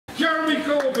Jeremy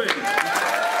Corbyn.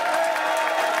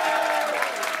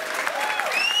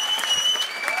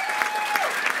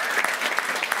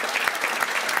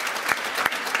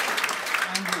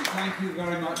 Thank you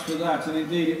very much for that, and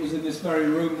indeed it was in this very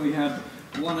room we had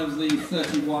one of the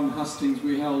 31 hustings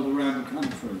we held around the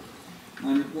country,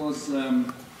 and it was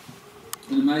an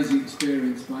amazing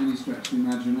experience by any stretch of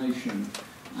imagination,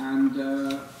 and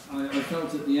I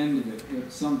felt at the end of it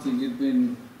that something had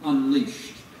been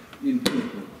unleashed in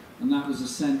people, and that was a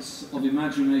sense of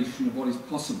imagination of what is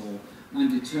possible and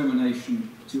determination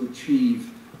to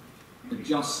achieve a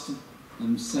just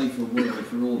and safer world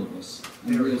for all of us,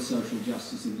 and real social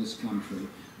justice in this country.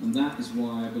 And that is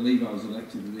why I believe I was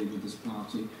elected the leader of this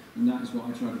party, and that is what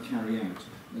I try to carry out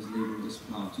as leader of this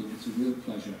party. It's a real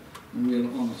pleasure and real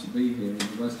honour to be here in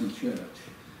the Wesley Church.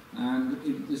 And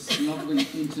this lovely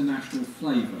international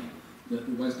flavour that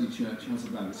the Wesley Church has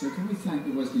about it. So can we thank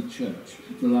the Wesley Church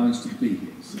for allowing us to be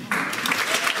here?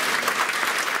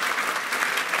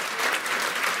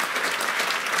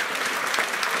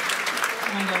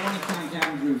 And I want to thank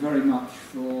Andrew very much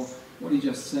for what he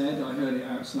just said. I heard it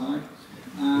outside.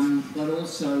 But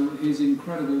also his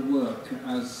incredible work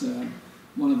as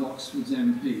one of Oxford's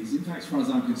MPs. In fact, as far as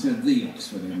I'm concerned, the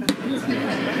Oxford MP.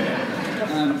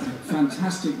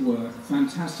 Fantastic work,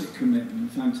 fantastic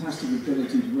commitment, fantastic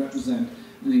ability to represent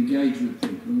and engage with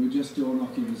people. And we're just door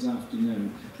knocking this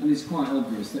afternoon. And it's quite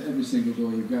obvious that every single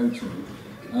door you go to,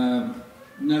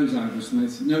 knows Andrew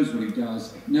Smith, knows what he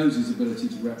does, knows his ability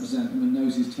to represent them, and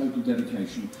knows his total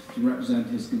dedication to represent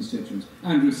his constituents.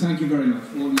 Andrew, thank you very much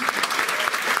for all you do.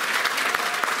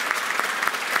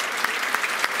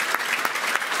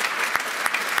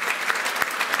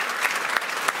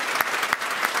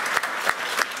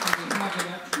 We have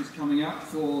elections coming up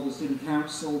for the City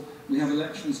Council, we have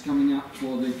elections coming up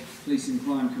for the Police and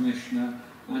Crime Commissioner,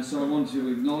 and so I want to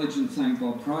acknowledge and thank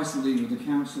Bob Price, the leader of the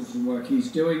council, for the work he's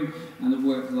doing and the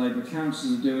work the Labour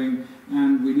councils are doing,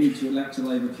 and we need to elect a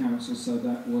Labour council so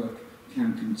that work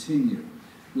can continue.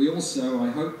 We also, I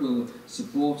hope, will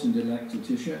support and elect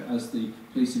Letitia as the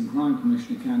Police and Crime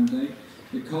Commissioner candidate,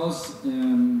 because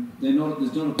there's not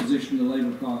a position the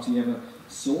Labour Party ever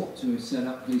sought to set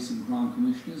up police and crime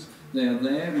commissioners. They are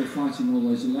there, we're fighting all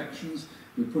those elections,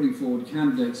 we're putting forward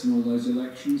candidates in all those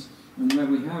elections, and where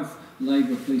we have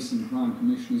Labour police and crime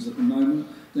commissioners at the moment,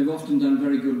 they've often done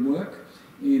very good work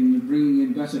in bringing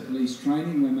in better police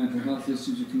training where mental health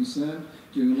issues are concerned,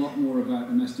 doing a lot more about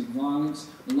domestic violence,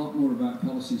 a lot more about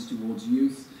policies towards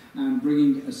youth, and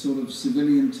bringing a sort of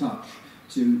civilian touch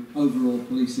to overall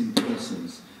policing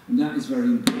policies. And that is very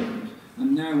important.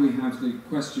 And now we have the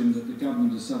question that the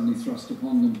government has suddenly thrust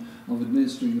upon them of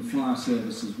administering the fire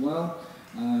service as well.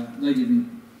 They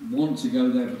didn't want to go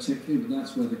there particularly, but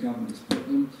that's where the government has put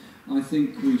them. I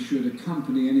think we should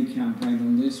accompany any campaign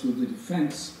on this with the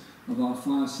defence of our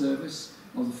fire service,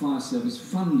 of the fire service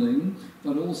funding,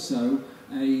 but also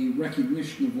a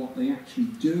recognition of what they actually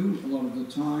do a lot of the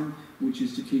time, which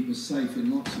is to keep us safe in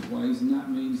lots of ways, and that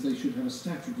means they should have a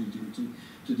statutory duty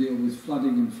to deal with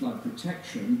flooding and flood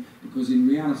protection, because in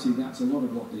reality that's a lot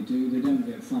of what they do. They don't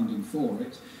get funding for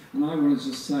it. And I wanted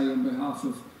to say on behalf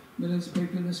of millions of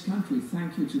people in this country,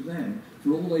 thank you to them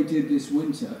for all they did this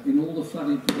winter in all the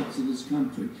flooded parts of this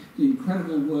country. The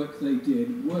incredible work they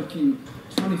did, working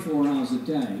 24 hours a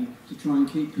day to try and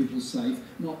keep people safe,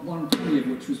 not one penny of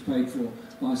which was paid for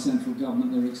by central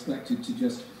government. They're expected to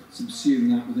just subsume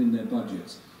that within their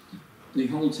budgets. The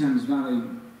whole Thames Valley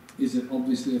is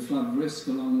obviously a flood risk,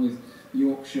 along with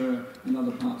Yorkshire and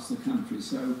other parts of the country,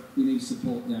 so we need to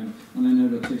support them, and I know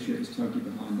Letitia is totally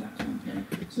behind that campaign.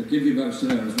 So give your votes to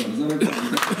her as well. Is that okay? Is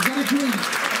that agreed?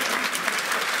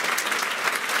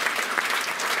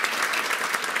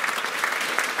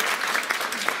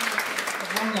 At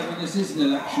one level, this is an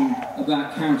election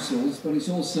about councils, but it's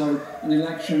also an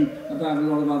election about a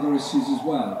lot of other issues as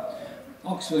well.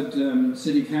 Oxford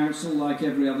City Council, like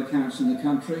every other council in the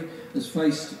country, has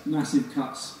faced massive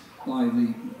cuts by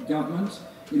the government.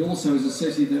 It also is a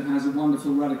city that has a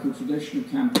wonderful radical tradition of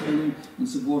campaigning and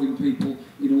supporting people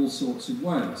in all sorts of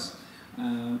ways.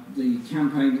 The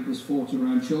campaign that was fought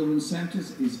around children's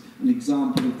centres is an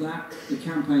example of that. The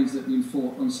campaigns that have been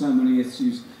fought on so many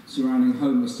issues surrounding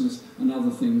homelessness and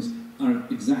other things are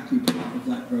exactly part of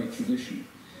that great tradition.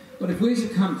 But if we as a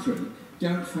country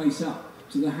don't face up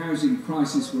to the housing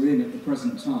crisis we're in at the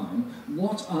present time,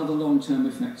 what are the long-term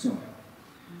effects of it?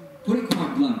 Put it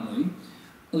quite bluntly,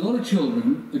 a lot of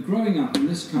children are growing up in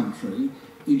this country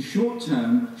in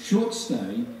short-term,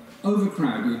 short-stay,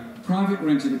 overcrowded, private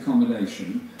rented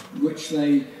accommodation, which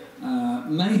they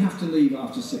may have to leave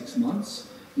after 6 months.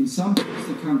 In some parts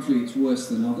of the country it's worse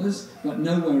than others, but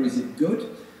nowhere is it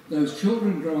good. Those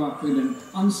children grow up in an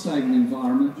unstable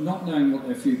environment, not knowing what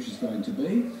their future is going to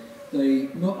be.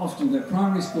 Their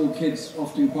primary school kids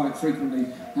often quite frequently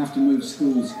have to move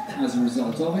schools as a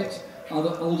result of it.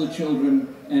 Other older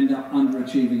children end up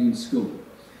underachieving in school.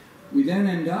 We then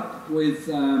end up with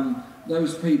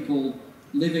those people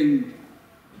living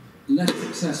less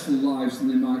successful lives than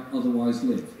they might otherwise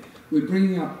live. We're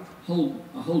bringing up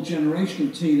a whole generation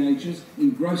of teenagers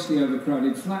in grossly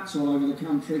overcrowded flats all over the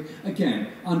country, again,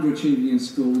 underachieving in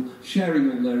school, sharing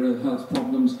all their ill health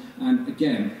problems, and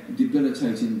again, a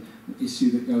debilitating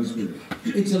issue that goes with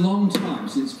it. It's a long time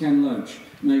since Ken Loach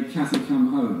made Cathy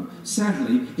come home.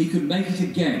 Sadly, he could make it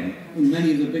again in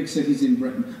many of the big cities in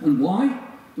Britain. And why?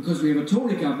 Because we have a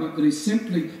Tory government that is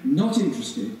simply not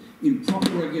interested in proper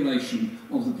regulation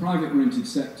of the private rented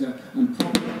sector and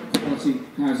proper quality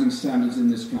housing standards in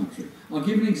this country. I'll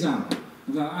give an example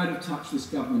of how out of touch this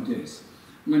government is.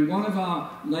 When one of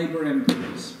our Labour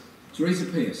MPs, Theresa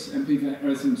Pearce, MP for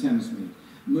Erithing Thamesmead,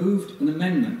 moved an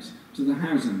amendment to the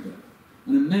housing bill,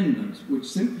 an amendment which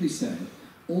simply said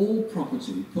all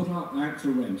property put out for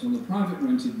rent on the private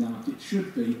rented market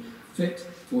should be fit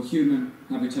for human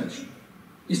habitation.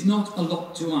 It's not a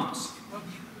lot to ask.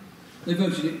 They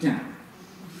voted it down.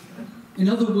 In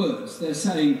other words, they're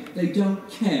saying they don't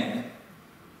care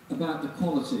about the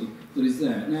quality that is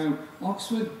there. Now,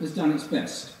 Oxford has done its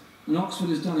best, and Oxford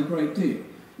has done a great deal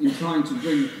in trying to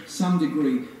bring some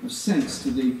degree of sense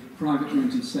to the private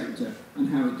rented sector and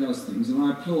how it does things, and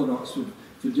I applaud Oxford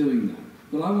for doing that.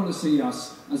 But I want to see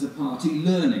us as a party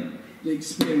learning the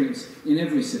experience in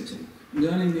every city,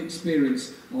 learning the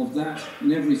experience of that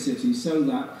in every city, so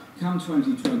that come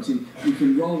 2020 we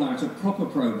can roll out a proper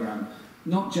programme,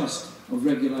 not just of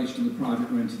regulation of the private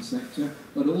rented sector,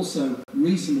 but also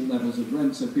reasonable levels of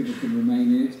rent so people can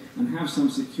remain in it and have some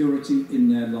security in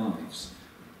their lives.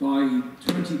 By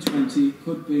 2020, it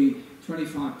could be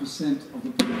 25% of the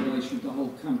population of the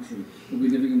whole country will be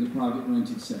living in the private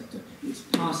rented sector. It's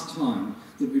past time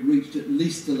that we reached at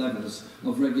least the levels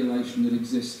of regulation that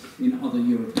exist in other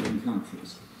European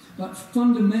countries. But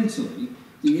fundamentally,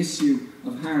 the issue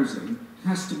of housing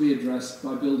has to be addressed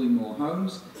by building more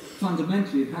homes.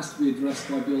 Fundamentally, it has to be addressed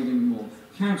by building more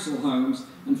council homes,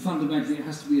 and fundamentally, it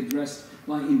has to be addressed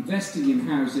by investing in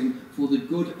housing for the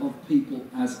good of people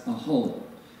as a whole.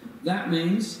 That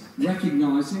means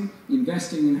recognising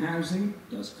investing in housing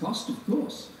does cost, of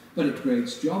course, but it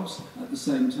creates jobs at the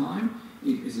same time.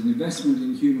 It is an investment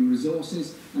in human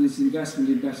resources, and it's an investment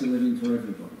in better living for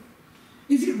everybody.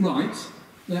 Is it right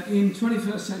that in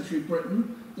 21st century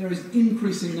Britain there is an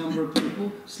increasing number of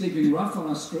people sleeping rough on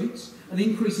our streets, an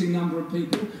increasing number of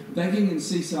people begging in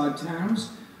seaside towns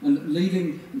and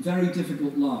leading very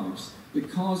difficult lives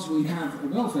because we have a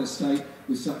welfare state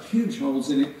with such huge holes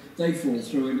in it, they fall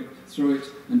through it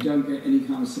and don't get any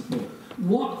kind of support?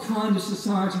 What kind of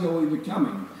society are we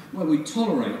becoming when we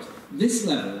tolerate this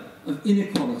level of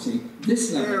inequality,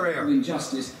 this level of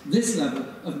injustice, this level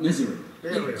of misery?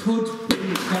 It could be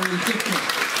very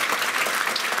different.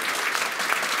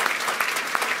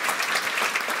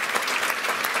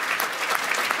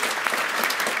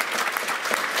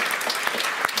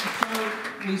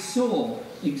 We saw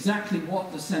exactly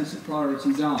what the sense of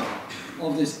priorities are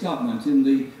of this government in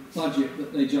the budget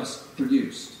that they just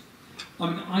produced. I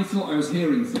mean, I thought I was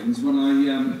hearing things when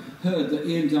I heard that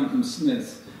Ian Duncan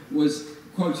Smith was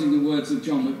quoting the words of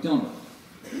John MacDonald.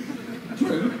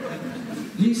 True.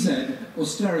 He said,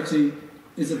 austerity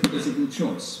is a political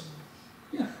choice.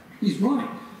 Yeah, he's right.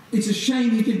 It's a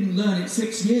shame he didn't learn it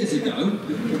 6 years ago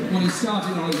when he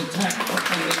started on his attack on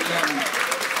the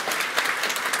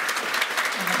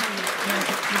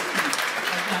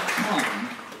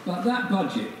But that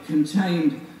budget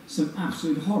contained some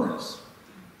absolute horrors.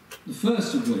 The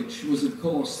first of which was, of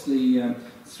course, the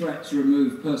threat to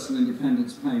remove personal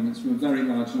independence payments from a very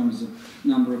large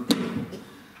number of people.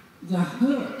 The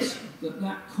hurt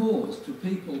that caused for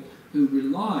people who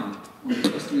rely on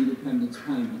personal independence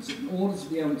payments in order to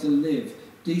be able to live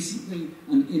decently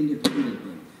and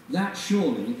independently, that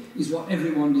surely is what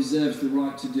everyone deserves the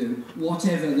right to do,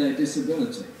 whatever their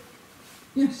disability.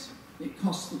 Yes. It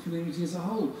costs the community as a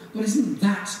whole. But isn't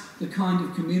that the kind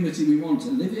of community we want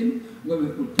to live in, where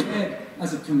we're prepared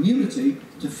as a community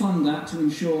to fund that to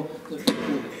ensure that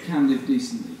people can live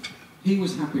decently? He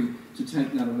was happy to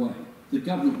take that away. The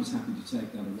government was happy to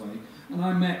take that away. And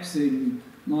I met in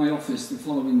my office the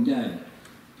following day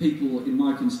people in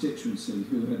my constituency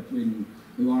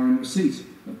who are in receipt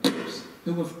of PIPs,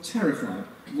 who were terrified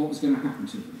of what was going to happen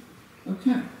to them.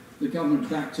 Okay, the government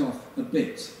backed off a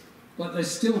bit. But they're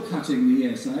still cutting the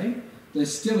ESA, they're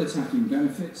still attacking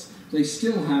benefits, they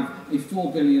still have a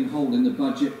 £4 billion hole in the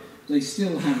budget they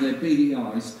still have their beady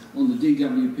eyes on the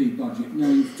DWP budget,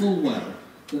 knowing full well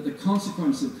that the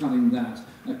consequence of cutting that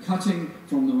are cutting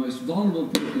from the most vulnerable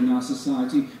people in our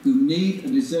society who need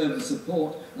and deserve the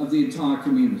support of the entire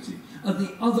community. At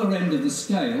the other end of the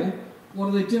scale, what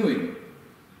are they doing?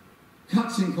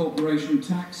 Cuts in corporation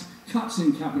tax, cuts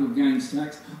in capital gains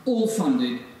tax, all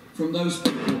funded from those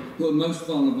people who are most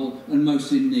vulnerable and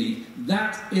most in need.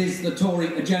 That is the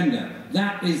Tory agenda.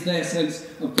 That is their sense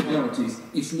of priorities.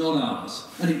 It's not ours,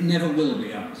 and it never will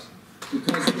be ours,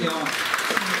 because we are...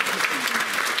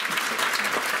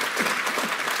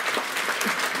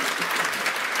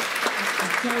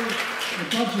 So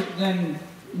the budget then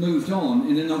moved on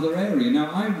in another area.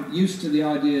 Now, I'm used to the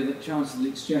idea that Chancellor of the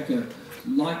Exchequer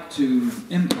like to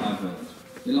empire build.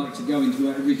 They like to go into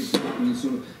every department and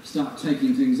sort of start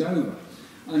taking things over.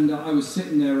 And I was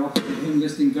sitting there opposite him,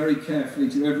 listening very carefully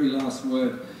to every last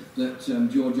word that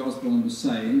George Osborne was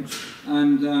saying.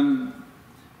 And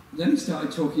then he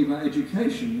started talking about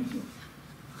education. I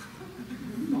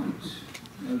thought,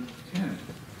 right, okay.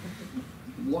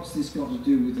 What's this got to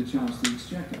do with the Chancellor of the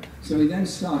Exchequer? So he then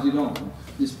started on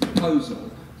this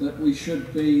proposal that we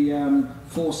should be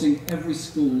forcing every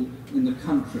school in the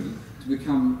country to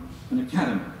become an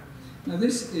academy. Now,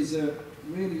 this is a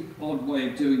really odd way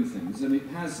of doing things, and it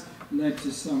has led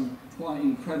to some quite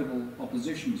incredible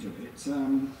opposition to it.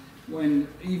 When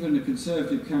even a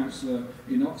Conservative councillor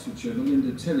in Oxfordshire,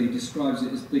 Melinda Tilley, describes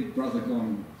it as Big Brother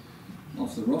gone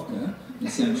off the rocker,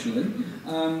 essentially,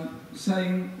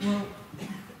 saying, well,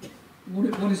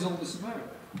 what is all this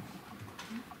about?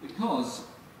 Because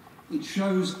it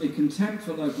shows a contempt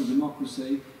for local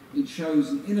democracy, it shows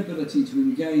an inability to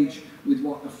engage with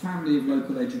what a family of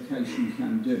local education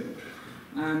can do.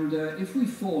 And if we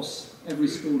force every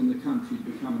school in the country to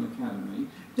become an academy,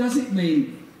 does it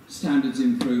mean standards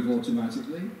improve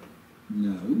automatically?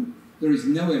 No. There is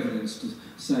no evidence to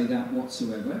say that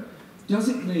whatsoever. Does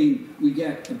it mean we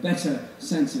get a better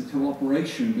sense of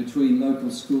cooperation between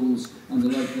local schools and the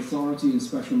local authority in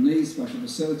special needs, special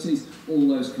facilities, all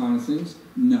those kind of things?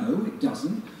 No, it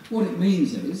doesn't. What it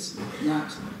means is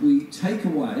that we take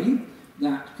away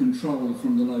that control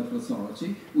from the local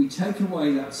authority, we take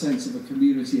away that sense of a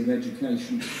community of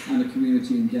education and a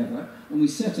community endeavour, and we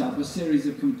set up a series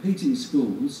of competing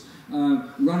schools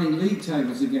running league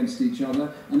tables against each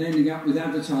other and ending up with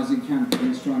advertising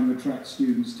campaigns trying to attract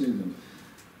students to them.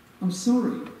 I'm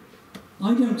sorry,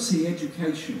 I don't see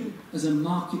education as a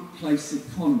marketplace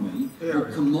economy or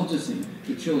commodity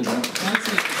for children. I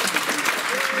see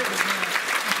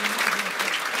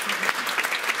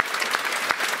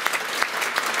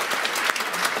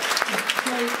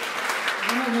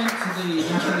the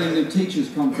National Union of Teachers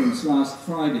Conference last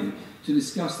Friday to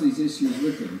discuss these issues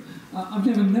with them. I've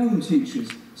never known teachers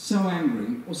so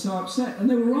angry or so upset, and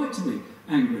they were right to be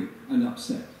angry and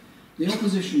upset. The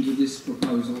opposition to this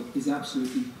proposal is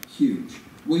absolutely huge.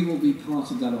 We will be part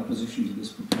of that opposition to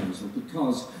this proposal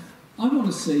because I want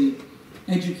to see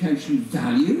education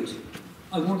valued,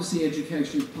 I want to see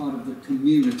education as part of the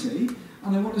community,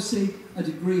 and I want to see a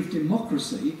degree of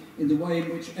democracy in the way in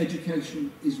which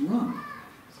education is run.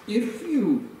 If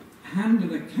you hand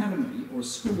an academy or a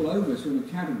school over to an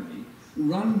academy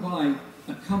run by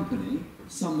a company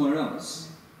somewhere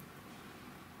else,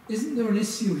 isn't there an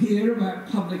issue here about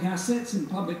public assets and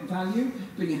public value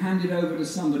being handed over to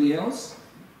somebody else?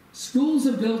 Schools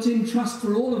are built in trust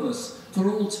for all of us for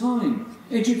all time.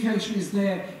 Education is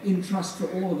there in trust for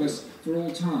all of us for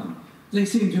all time. They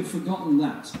seem to have forgotten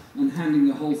that and handing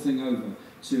the whole thing over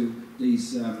to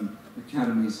these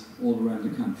academies all around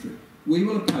the country. We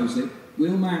will oppose it.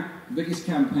 We'll mount the biggest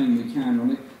campaign we can on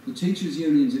it. The teachers'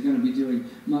 unions are going to be doing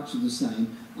much of the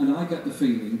same. And I get the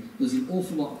feeling there's an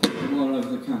awful lot of people all over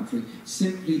the country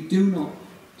simply do not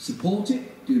support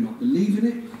it, do not believe in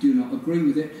it, do not agree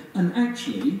with it, and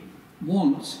actually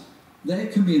want their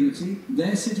community,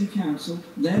 their city council,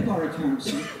 their borough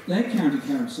council, their county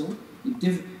council,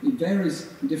 it varies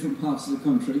in different parts of the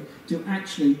country, to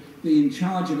actually be in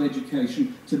charge of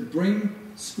education, to bring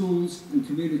schools and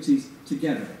communities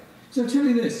together. So I'll tell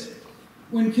you this,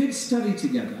 when kids study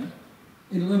together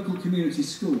in local community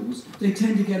schools, they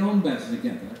tend to get on better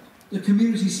together. The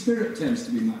community spirit tends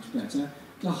to be much better.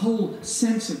 The whole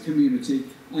sense of community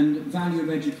and value of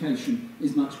education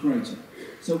is much greater.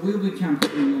 So we'll be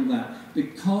campaigning on that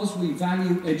because we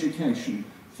value education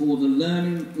for the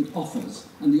learning it offers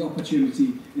and the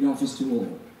opportunity it offers to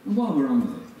all. And while we're on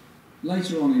with it,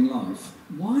 later on in life,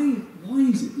 why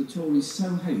is it the Tories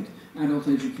so hate adult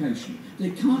education?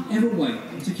 They can't ever wait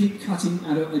to keep cutting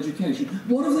adult education.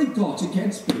 What have they got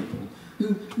against people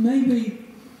who maybe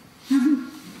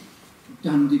haven't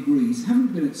done degrees,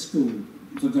 haven't been at school,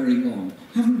 for very long,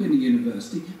 haven't been to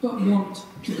university, but want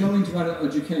to go into adult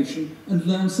education and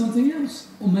learn something else,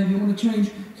 or maybe want to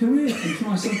change career and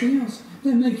try something else.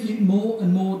 They're making it more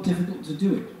and more difficult to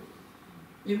do it.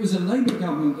 It was a Labour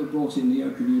government that brought in the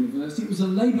Open University. It was a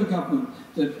Labour government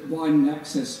that widened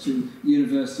access to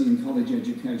university and college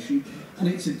education. And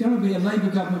it's going to be a Labour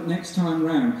government next time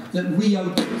round that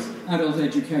reopens adult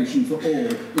education for all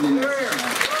within the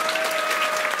society.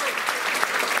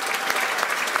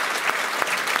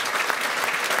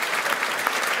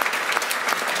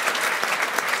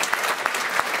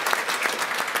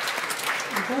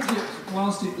 The budget,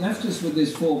 whilst it left us with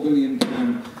this £4 billion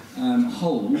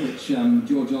hole, which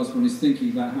George Osborne is thinking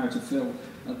about how to fill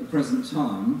at the present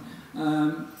time,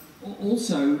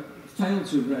 also failed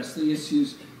to address the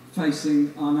issues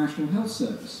facing our National Health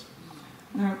Service.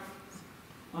 Now,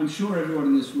 I'm sure everyone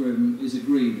in this room is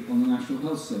agreed on the National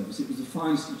Health Service. It was the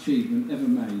finest achievement ever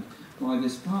made by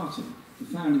this party, the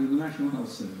founding of the National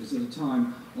Health Service at a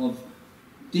time of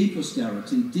deep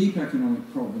austerity, deep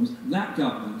economic problems. That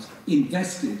government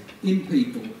invested in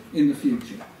people in the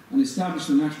future and established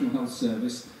the National Health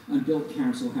Service and built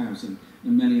council housing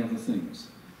and many other things.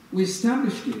 We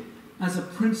established it as a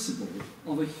principle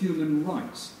of a human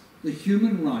right, the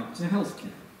human right to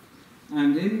healthcare.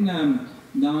 And in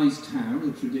Nye's town,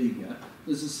 the Tredegar,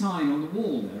 there's a sign on the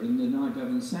wall there in the Nye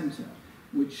Bevan Centre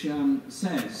which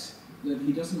says that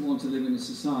he doesn't want to live in a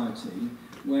society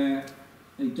where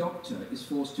a doctor is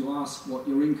forced to ask what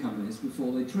your income is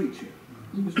before they treat you.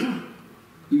 He was right.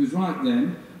 He was right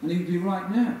then, and he would be right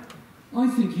now. I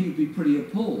think he'd be pretty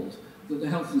appalled that the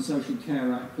Health and Social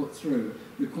Care Act put through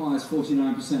requires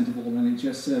 49% of all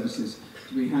NHS services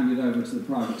to be handed over to the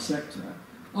private sector.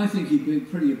 I think he'd be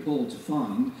pretty appalled to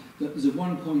find that there's a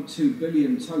 1.2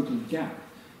 billion total gap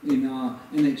in our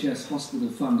NHS hospital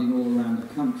funding all around the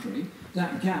country.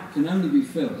 That gap can only be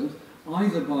filled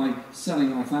either by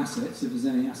selling off assets, if there's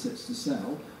any assets to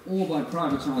sell, or by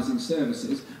privatising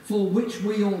services, for which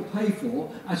we all pay for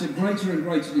at a greater and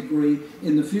greater degree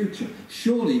in the future.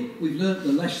 Surely we've learnt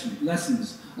the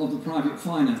lessons of the private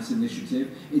finance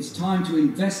initiative. It's time to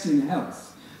invest in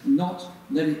health, not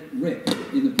let it rip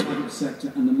in the private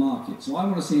sector and the market. So I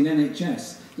want to see an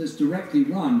NHS that's directly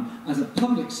run as a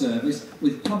public service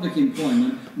with public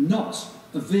employment, not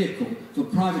a vehicle for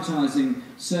privatising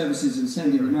services and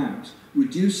sending them out,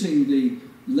 reducing the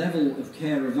level of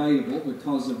care available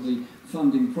because of the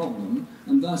funding problem,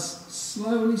 and thus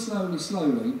slowly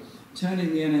turning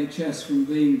the NHS from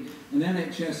being an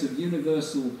NHS of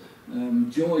universal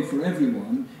joy for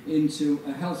everyone into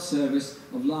a health service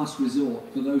of last resort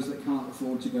for those that can't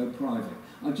afford to go private.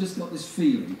 I've just got this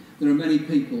feeling there are many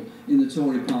people in the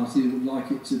Tory party who would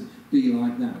like it to be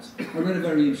like that. I read a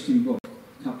very interesting book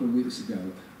a couple of weeks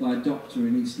ago by a doctor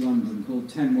in East London called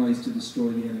 10 Ways to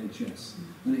Destroy the NHS,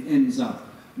 and it ends up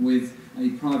with a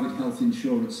private health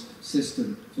insurance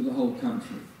system for the whole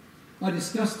country. I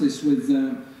discussed this with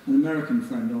an American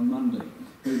friend on Monday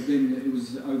who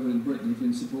was over in Britain, who'd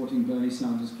been supporting Bernie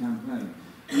Sanders' campaign.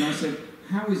 And I said,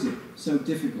 how is it so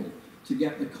difficult to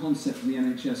get the concept of the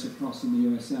NHS across in the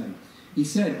USA? He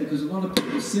said, because a lot of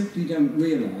people simply don't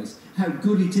realise how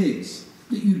good it is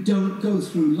that you don't go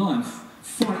through life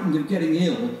frightened of getting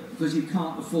ill because you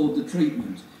can't afford the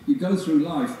treatment. You go through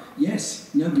life, yes,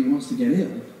 nobody wants to get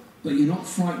ill, but you're not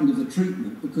frightened of the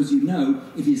treatment because you know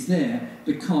it is there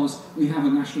because we have a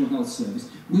National Health Service.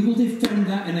 We will defend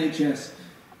that NHS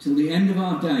till the end of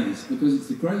our days because it's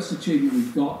the greatest achievement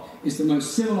we've got. It's the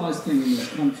most civilised thing in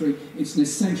this country. It's an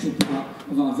essential part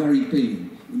of our very being.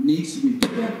 It needs to be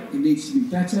bigger, it needs to be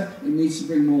better, it needs to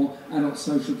bring more adult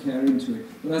social care into it.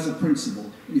 But as a principle,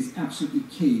 it is absolutely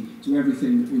key to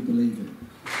everything that we believe in.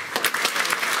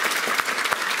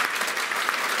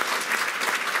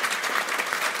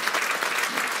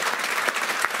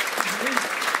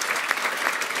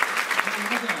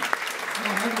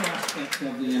 Another aspect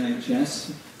of the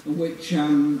NHS, which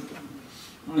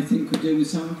I think could do with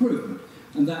some improvement,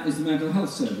 and that is the mental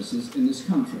health services in this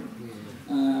country.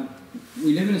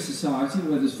 We live in a society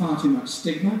where there's far too much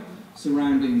stigma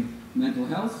surrounding mental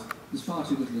health, there's far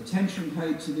too little attention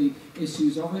paid to the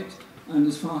issues of it, and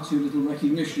there's far too little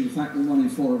recognition of the fact that 1 in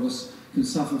 4 of us can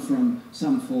suffer from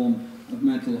some form of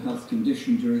mental health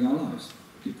condition during our lives.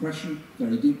 Depression,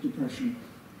 very deep depression,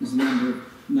 there's a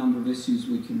number of issues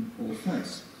we can all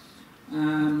face.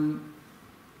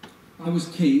 I was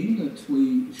keen that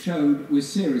we showed we're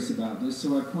serious about this,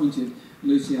 so I appointed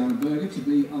Luciana Berger to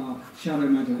be our Shadow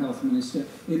Mental Health Minister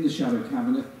in the Shadow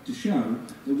Cabinet to show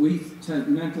that we take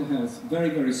mental health very,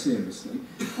 very seriously.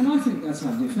 And I think that's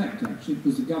had an effect, actually,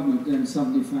 because the government then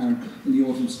suddenly found in the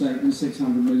autumn statement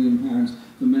 £600 million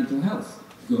for mental health.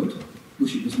 Good.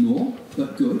 Wish it was more,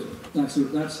 but good.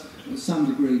 That's some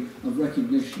degree of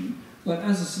recognition. But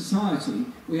as a society,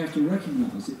 we have to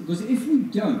recognise it, because if we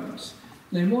don't,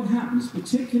 then what happens,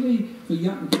 particularly for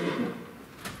young people,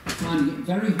 finding it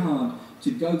very hard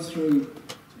to go through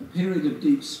a period of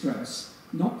deep stress,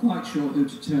 not quite sure who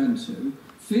to turn to,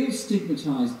 feel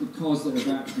stigmatised because they're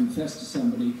about to confess to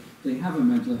somebody they have a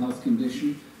mental health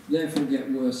condition, therefore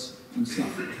get worse and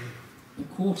suffer.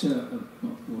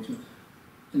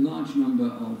 A large number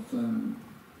of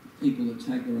people that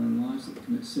take their own lives, that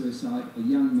commit suicide, are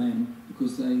young men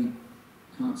because they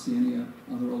can't see any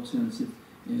other alternative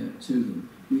to them.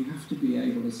 We have to be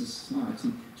able as a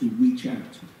society to reach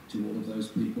out to all of those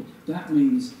people. That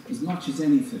means, as much as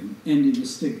anything, ending the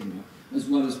stigma, as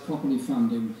well as properly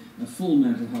funding a full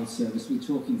mental health service with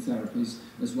talking therapies,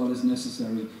 as well as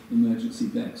necessary emergency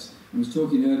beds. I was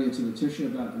talking earlier to Letitia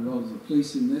about the role of the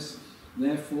police in this.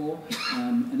 Therefore,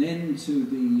 an end to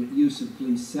the use of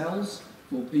police cells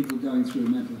for people going through a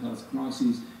mental health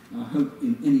crisis, I hope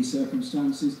in any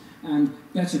circumstances, and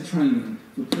better training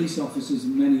for police officers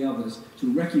and many others to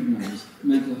recognise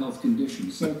mental health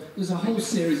conditions. So there's a whole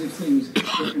series of things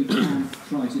that we can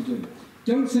try to do.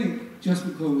 Don't think just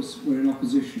because we're in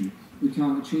opposition we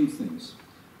can't achieve things.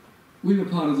 We were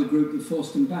part of the group that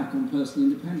forced them back on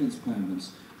personal independence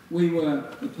payments. We were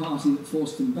the party that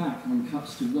forced them back on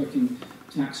cuts to working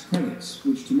tax credits,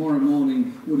 which tomorrow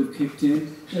morning would have kicked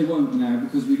in. They won't now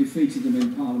because we defeated them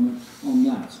in Parliament on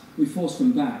that. We forced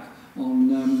them back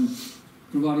on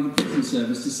providing a prison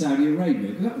service to Saudi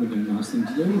Arabia, because that would have been a nice thing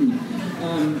to do, wouldn't it?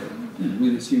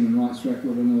 With its human rights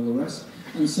record and all the rest.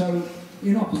 And so,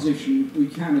 in opposition, we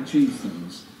can achieve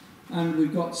things. And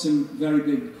we've got some very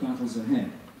big battles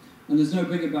ahead. And there's no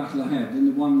bigger battle ahead than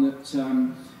the one that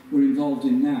we're involved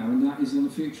in now, and that is on the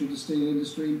future of the steel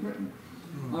industry in Britain.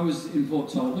 I was in Port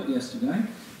Talbot yesterday,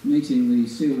 meeting the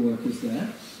steel workers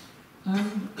there,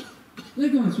 and they're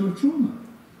going through a trauma.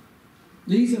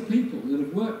 These are people that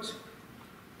have worked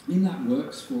in that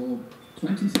works for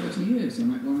 20, 30 years. I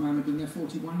met one man who'd been there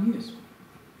 41 years,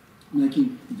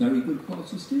 making very good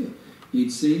quality steel.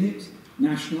 He'd seen it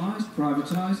nationalised,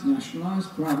 privatised, nationalised,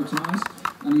 privatised,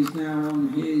 and he's now on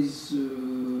his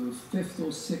fifth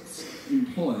or sixth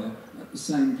employer at the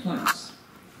same place.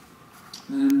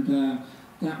 And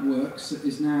that works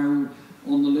is now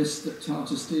on the list that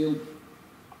Tata Steel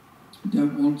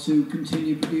don't want to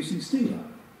continue producing steel at.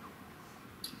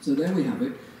 So there we have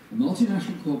it, a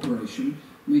multinational corporation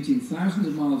meeting thousands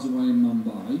of miles away in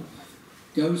Mumbai,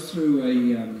 goes through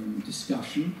a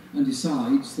discussion and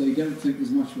decides they don't think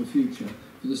there's much of a future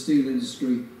for the steel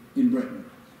industry in Britain,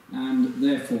 and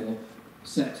therefore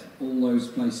set all those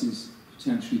places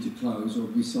potentially to close or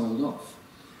be sold off.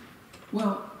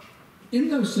 Well, in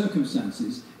those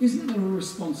circumstances, isn't there a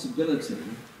responsibility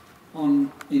on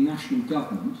a national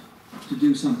government to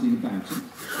do something about it,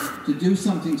 to do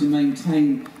something to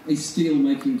maintain a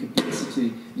steel-making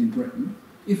capacity in Britain?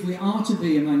 If we are to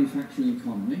be a manufacturing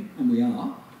economy, and we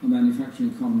are a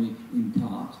manufacturing economy in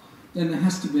part, then there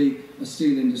has to be a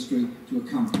steel industry to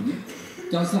accompany it.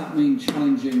 Does that mean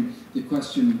challenging the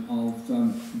question of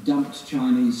dumped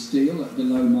Chinese steel at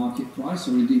below market price,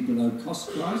 or indeed below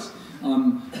cost price,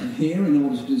 here in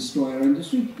order to destroy our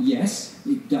industry? Yes,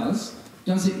 it does.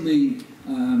 Does it mean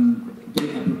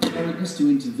a preparedness to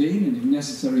intervene and, if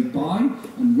necessary, buy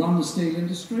and run the steel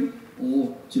industry,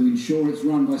 or to ensure it's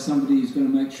run by somebody who's going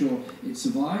to make sure it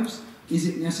survives? Is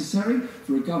it necessary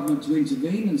for a government to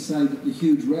intervene and say that the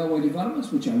huge railway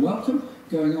developments, which I welcome,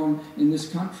 going on in this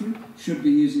country, should be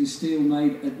using steel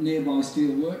made at nearby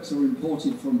steel works or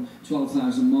imported from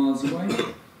 12,000 miles away?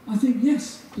 I think,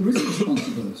 yes, there is a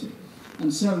responsibility.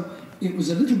 And so it was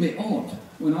a little bit odd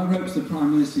when I wrote to the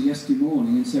Prime Minister yesterday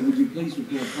morning and said, would you please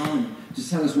report Parliament to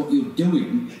tell us what you're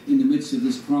doing in the midst of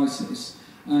this crisis?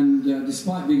 And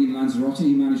despite being in Lanzarote,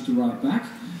 he managed to write back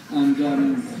and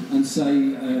say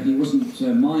he wasn't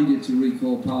minded to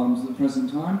recall Parliament at the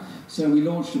present time. So we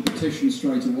launched a petition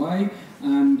straight away,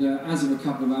 and as of a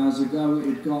couple of hours ago,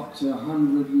 it got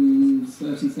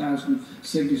 130,000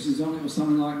 signatures on it or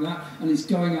something like that, and it's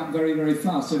going up very, very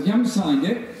fast. So if you haven't signed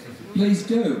it, please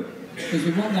do, because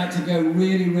we want that to go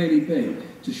really, really big,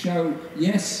 to show,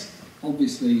 yes,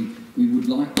 obviously we would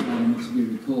like Parliament to be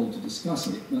recalled to discuss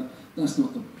it, but that's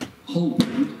not the whole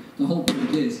point. The whole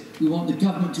point is we want the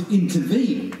government to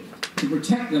intervene to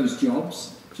protect those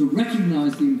jobs, to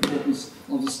recognise the importance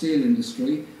of the steel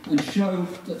industry and show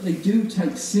that they do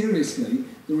take seriously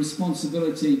the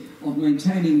responsibility of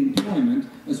maintaining employment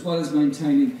as well as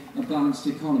maintaining a balanced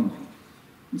economy.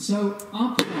 And so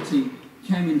our party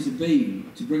came into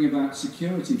being to bring about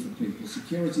security for people,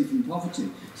 security from poverty,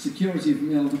 security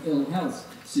from ill health,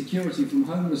 security from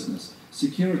homelessness,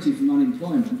 security from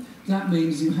unemployment, that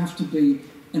means you have to be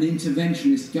an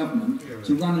interventionist government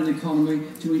to run an economy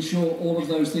to ensure all of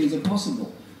those things are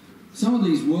possible. Some of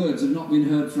these words have not been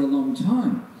heard for a long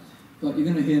time, but you're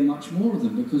going to hear much more of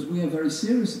them because we are very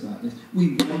serious about this.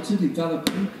 We want to develop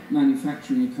a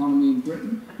manufacturing economy in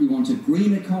Britain. We want a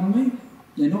green economy.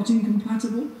 They're not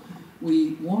incompatible.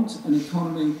 We want an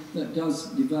economy that does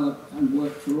develop and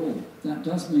work for all. That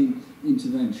does mean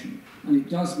intervention. And it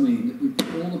does mean that we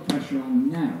put all the pressure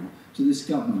on now to this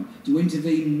government to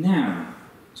intervene now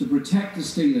to protect the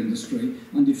steel industry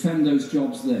and defend those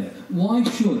jobs there. Why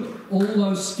should all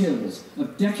those skills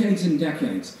of decades and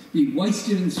decades be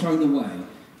wasted and thrown away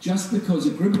just because a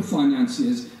group of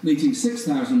financiers meeting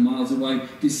 6,000 miles away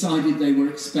decided they were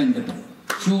expendable?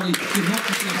 Surely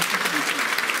democracy has to come first.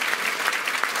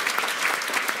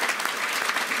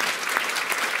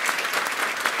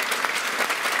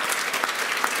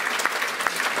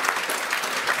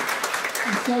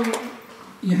 So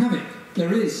you have it.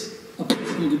 There is a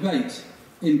political debate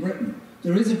in Britain.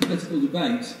 There is a political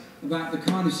debate about the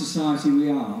kind of society we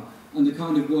are and the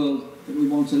kind of world that we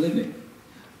want to live in.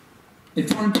 A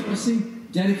foreign policy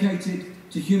dedicated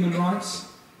to human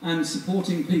rights and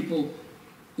supporting people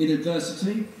in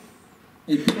adversity.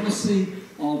 A policy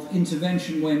of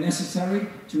intervention where necessary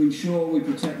to ensure we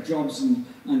protect jobs and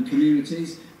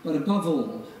communities. But above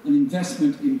all, an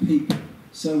investment in people.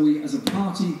 So we, as a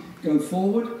party, go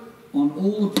forward on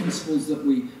all the principles that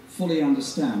we fully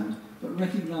understand, but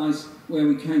recognise where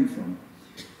we came from.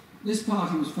 This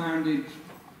party was founded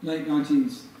late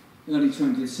 19th, early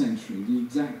 20th century. The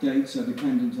exact dates are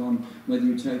dependent on whether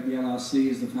you take the LRC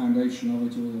as the foundation of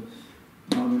it or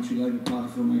the Parliamentary Labour Party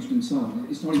formation and so on.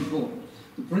 It's not important.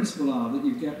 The principle are that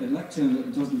you get a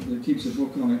lectern that keeps a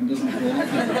book on it and doesn't fall off.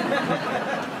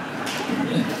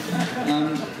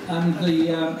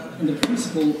 And the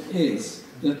principle is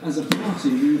that as a party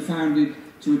we were founded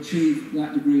to achieve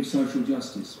that degree of social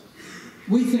justice.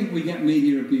 We think we get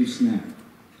media abuse now,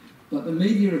 but the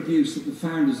media abuse that the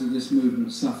founders of this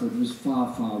movement suffered was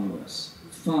far, far worse.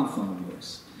 Far, far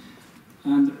worse.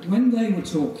 And when they were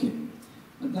talking,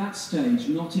 at that stage,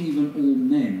 not even all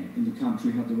men in the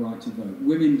country had the right to vote.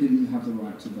 Women didn't have the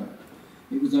right to vote.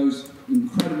 It was those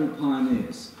incredible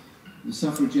pioneers, the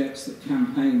suffragettes that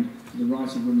campaigned for the right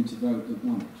of women to vote, that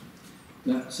won it.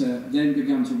 That then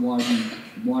began to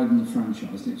widen the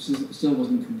franchise. It still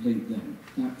wasn't complete then.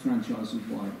 That franchise was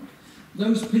widened.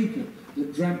 Those people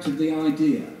that dreamt of the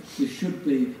idea there should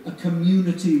be a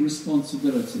community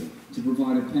responsibility to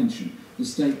provide a pension, the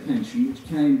state pension, which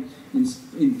came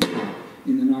in part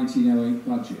in the 1908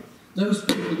 budget. Those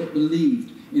people that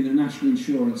believed in a national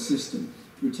insurance system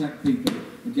to protect people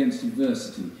against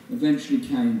adversity eventually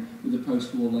came with the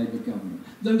post-war Labour government.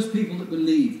 Those people that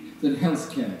believed that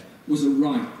healthcare was a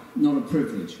right, not a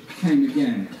privilege, came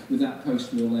again with that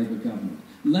post-war Labour government.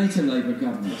 Later Labour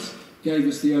governments gave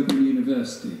us the Open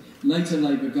University. Later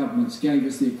Labour governments gave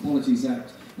us the Equalities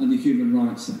Act and the Human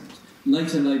Rights Act.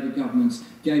 Later Labour governments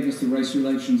gave us the Race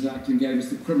Relations Act and gave us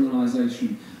the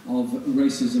criminalisation of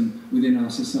racism within our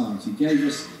society, gave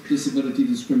us Disability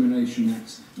Discrimination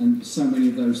Acts and so many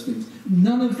of those things.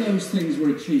 None of those things were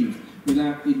achieved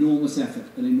without enormous effort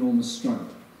and enormous struggle.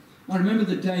 I remember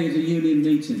the day at a union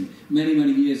meeting many,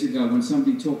 many years ago when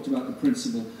somebody talked about the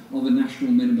principle of a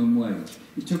national minimum wage.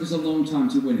 It took us a long time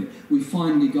to win it. We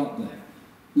finally got there.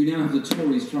 We now have the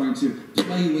Tories trying to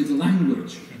play with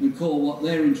language and call what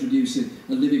they're introducing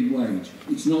a living wage.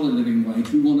 It's not a living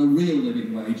wage. We want a real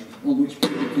living wage on which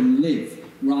people can live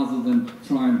rather than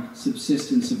try and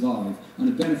subsist and survive. And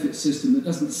a benefit system that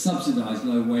doesn't subsidise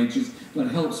low wages but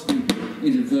helps people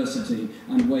in adversity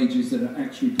and wages that are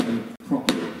actually paid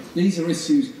properly. These are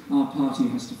issues our party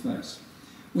has to face.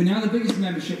 We're now the biggest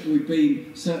membership that we've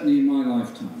been, certainly in my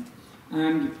lifetime.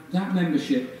 And that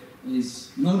membership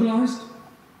is mobilised,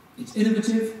 it's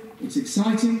innovative, it's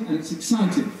exciting, and it's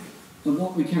exciting of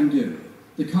what we can do,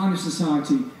 the kind of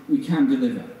society we can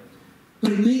deliver.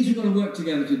 But it means we've got to work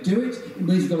together to do it. It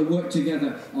means we've got to work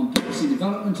together on policy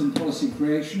development and policy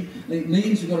creation. And it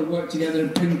means we've got to work together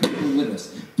to bring people with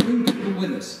us. Bring people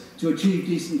with us to achieve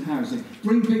decent housing.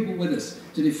 Bring people with us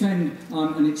to defend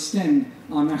and extend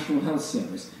our National Health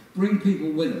Service. Bring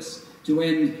people with us to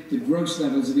end the gross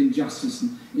levels of injustice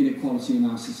and inequality in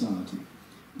our society.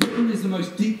 Britain is the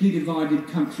most deeply divided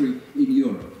country in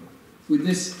Europe, with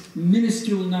this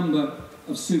minuscule number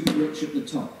of super rich at the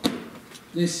top.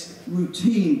 This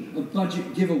routine of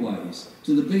budget giveaways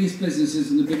to the biggest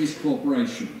businesses and the biggest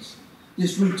corporations.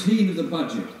 This routine of the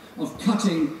budget of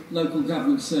cutting local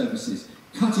government services,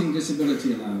 cutting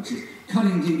disability allowances,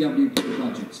 cutting DWP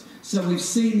budgets. So we've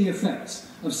seen the effects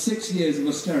of 6 years of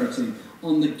austerity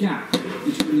on the gap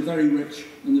between the very rich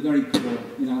and the very poor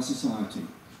in our society.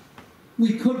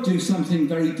 We could do something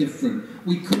very different.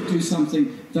 We could do something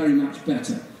very much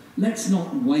better. Let's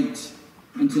not wait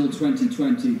until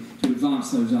 2020 to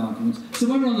advance those arguments. So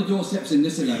when we're on the doorsteps in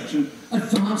this election,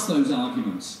 advance those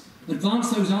arguments.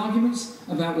 Advance those arguments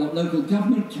about what local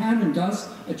government can and does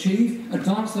achieve.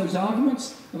 Advance those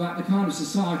arguments about the kind of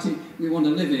society we want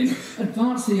to live in.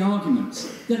 Advance the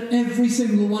arguments that every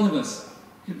single one of us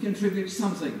can contribute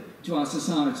something to our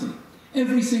society.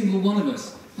 Every single one of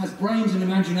us has brains and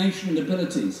imagination and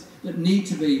abilities that need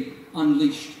to be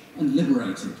unleashed and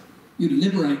liberated. You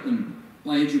liberate them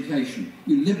by education.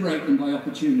 You liberate them by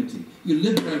opportunity. You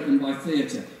liberate them by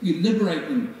theatre. You liberate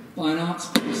them by an arts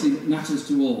policy that matters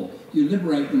to all. You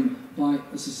liberate them by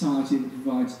a society that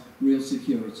provides real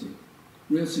security.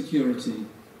 Real security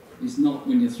is not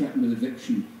when you're threatened with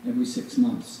eviction every 6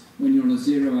 months, when you're on a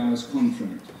 0 hours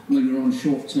contract, when you're on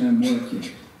short-term working,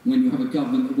 when you have a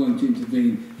government that won't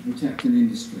intervene to protect an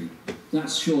industry.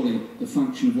 That's surely the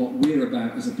function of what we're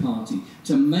about as a party,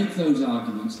 to make those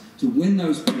arguments, to win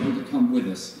those people to come with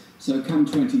us. So come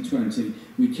 2020,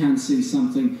 we can see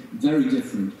something very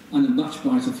different and a much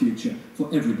brighter future for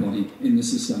everybody in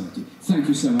this society. Thank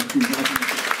you so much for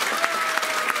inviting me.